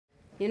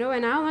You know,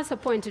 when I was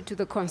appointed to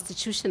the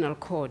Constitutional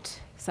Court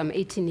some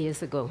 18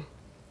 years ago,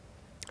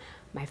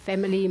 my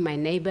family, my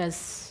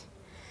neighbors,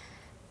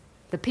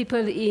 the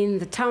people in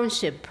the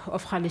township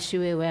of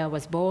Galeshewe, where I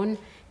was born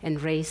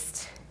and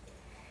raised,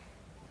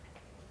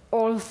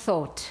 all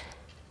thought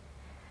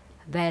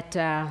that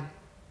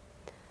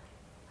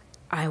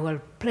I will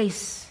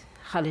place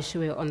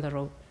Galeshewe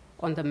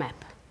on the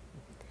map.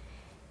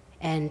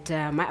 And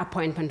my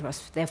appointment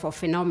was therefore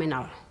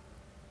phenomenal.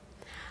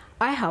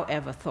 I,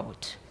 however,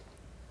 thought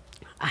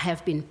I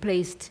have been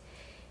placed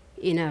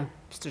in a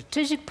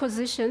strategic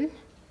position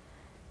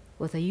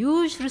with a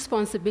huge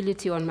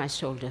responsibility on my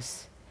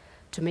shoulders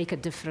to make a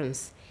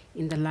difference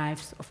in the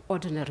lives of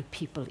ordinary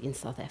people in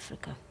South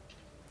Africa.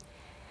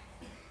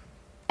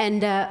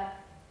 And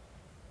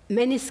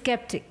many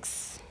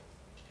skeptics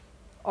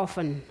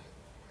often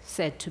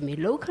said to me,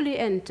 locally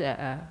and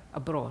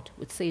abroad,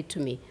 would say to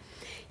me,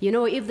 you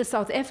know, if the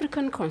South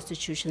African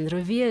Constitution,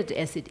 revered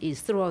as it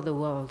is throughout the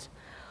world,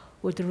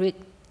 would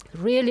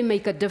really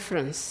make a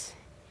difference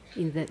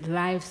in the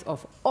lives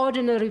of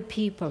ordinary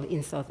people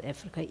in South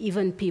Africa,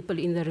 even people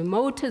in the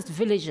remotest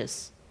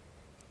villages,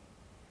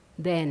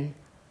 then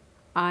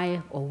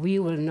I or we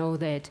will know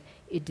that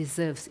it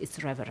deserves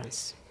its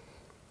reverence.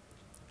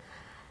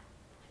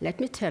 Let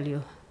me tell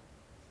you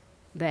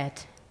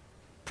that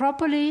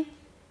properly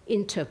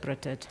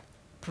interpreted,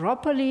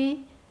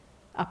 properly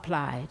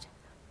applied,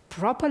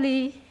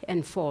 properly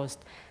enforced,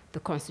 the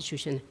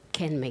Constitution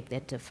can make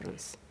that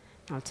difference.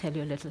 I'll tell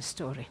you a little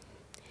story.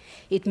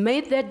 It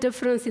made that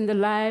difference in the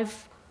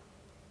life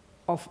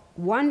of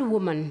one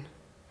woman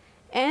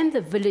and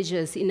the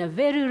villagers in a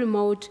very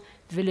remote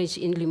village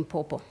in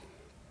Limpopo,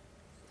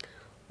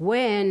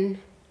 when,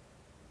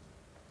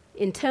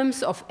 in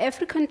terms of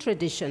African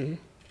tradition,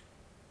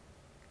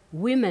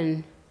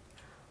 women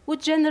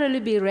would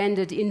generally be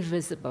rendered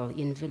invisible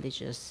in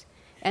villages,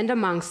 and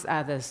amongst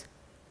others,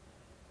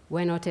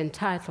 were not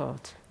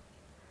entitled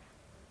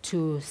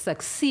to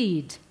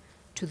succeed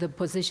to the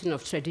position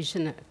of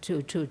traditional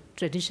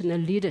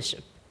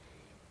leadership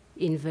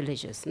in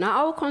villages.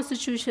 Now, our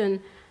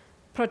Constitution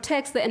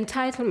protects the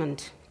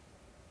entitlement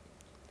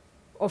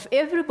of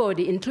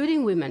everybody,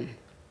 including women,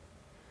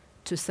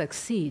 to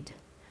succeed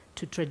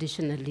to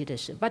traditional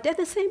leadership. But at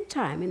the same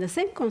time, in the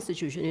same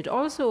Constitution, it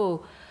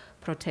also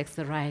protects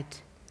the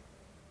right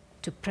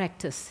to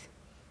practice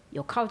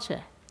your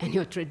culture and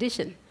your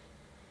tradition.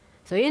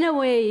 So in a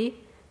way,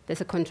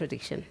 there's a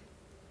contradiction.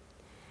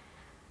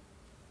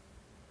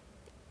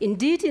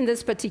 Indeed, in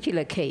this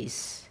particular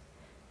case,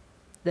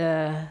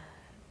 the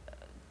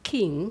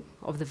king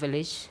of the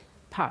village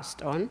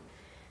passed on,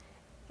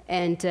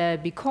 and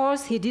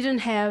because he didn't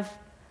have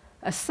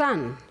a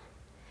son,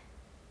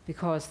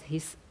 because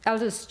his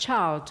eldest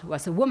child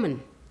was a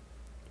woman,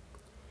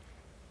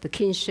 the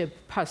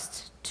kingship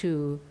passed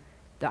to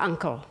the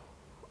uncle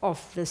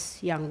of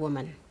this young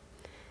woman.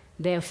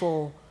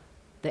 Therefore,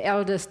 the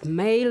eldest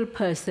male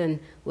person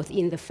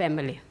within the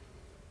family.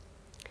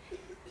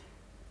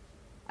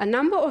 A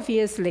number of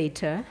years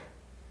later,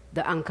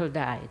 the uncle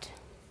died.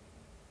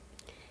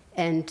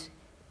 And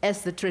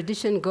as the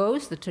tradition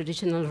goes, the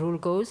traditional rule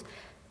goes,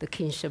 the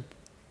kingship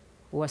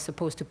was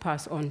supposed to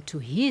pass on to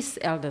his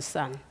eldest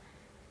son,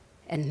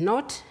 and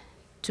not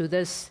to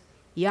this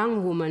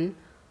young woman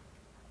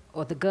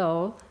or the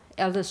girl,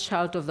 eldest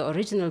child of the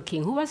original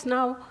king, who was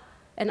now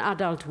an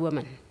adult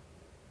woman.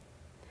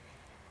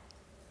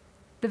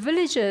 The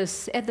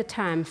villagers at the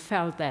time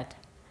felt that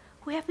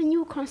we have a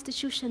new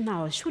constitution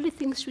now, surely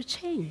things should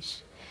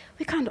change.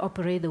 We can't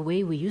operate the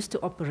way we used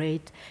to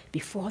operate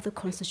before the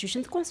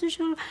Constitution. The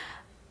Constitution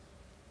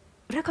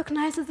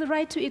recognizes the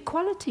right to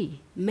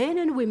equality. Men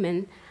and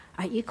women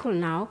are equal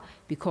now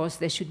because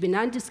there should be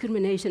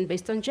non-discrimination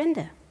based on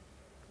gender.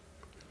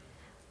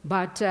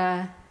 But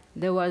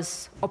there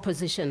was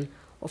opposition,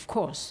 of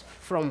course,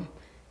 from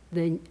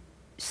the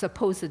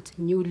supposed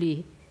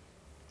newly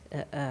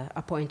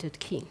appointed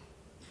king.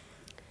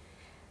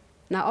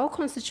 Now, our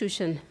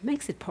Constitution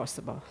makes it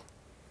possible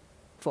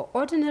for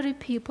ordinary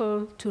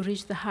people to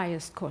reach the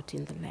highest court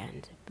in the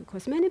land,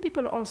 because many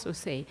people also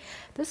say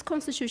this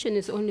Constitution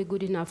is only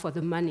good enough for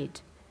the moneyed,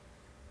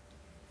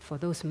 for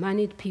those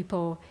moneyed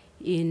people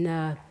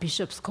in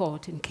Bishop's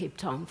Court in Cape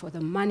Town, for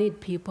the moneyed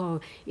people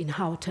in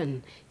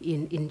Houghton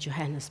in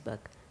Johannesburg.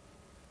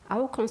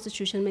 Our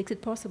Constitution makes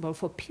it possible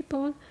for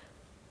people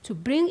to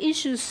bring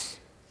issues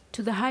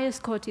to the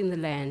highest court in the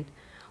land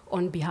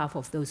on behalf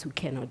of those who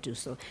cannot do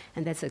so.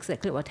 And that's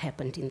exactly what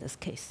happened in this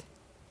case.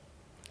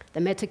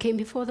 The matter came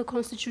before the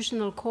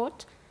Constitutional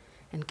Court,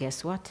 and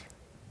guess what?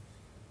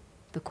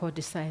 The court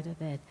decided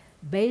that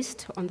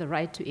based on the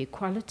right to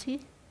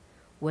equality,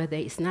 where there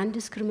is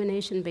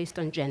non-discrimination based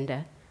on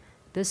gender,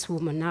 this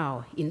woman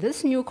now, in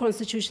this new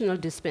constitutional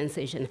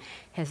dispensation,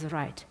 has a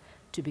right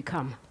to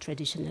become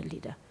traditional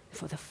leader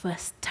for the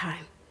first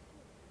time.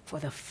 For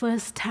the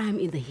first time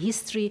in the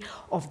history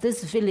of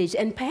this village,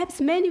 and perhaps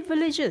many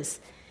villages,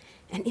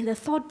 and in the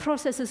thought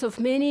processes of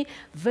many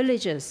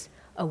villages,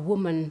 a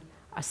woman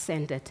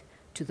ascended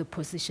to the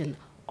position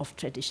of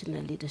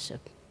traditional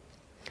leadership.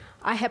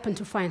 I happened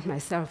to find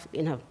myself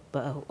in an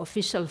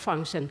official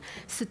function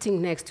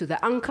sitting next to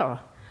the uncle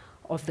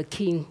of the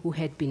king who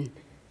had been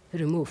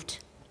removed.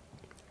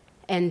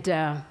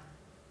 And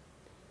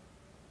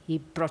he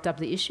brought up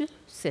the issue,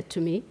 said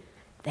to me,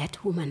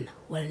 that woman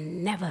will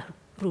never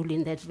rule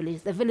in that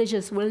village. The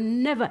villagers will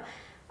never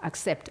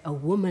accept a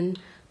woman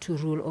to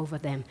rule over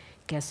them.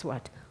 Guess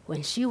what?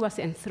 When she was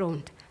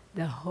enthroned,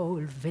 the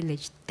whole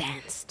village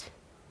danced.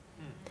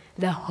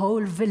 The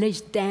whole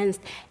village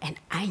danced, and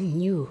I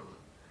knew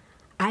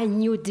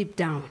deep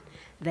down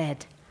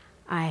that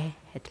I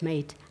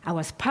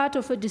was part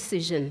of a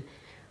decision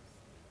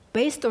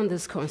based on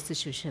this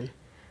constitution,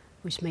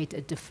 which made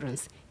a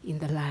difference in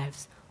the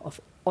lives of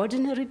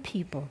ordinary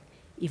people,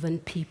 even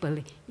people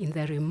in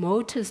the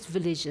remotest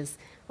villages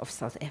of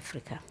South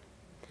Africa.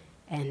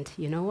 And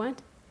you know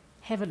what?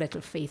 Have a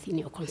little faith in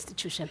your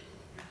constitution.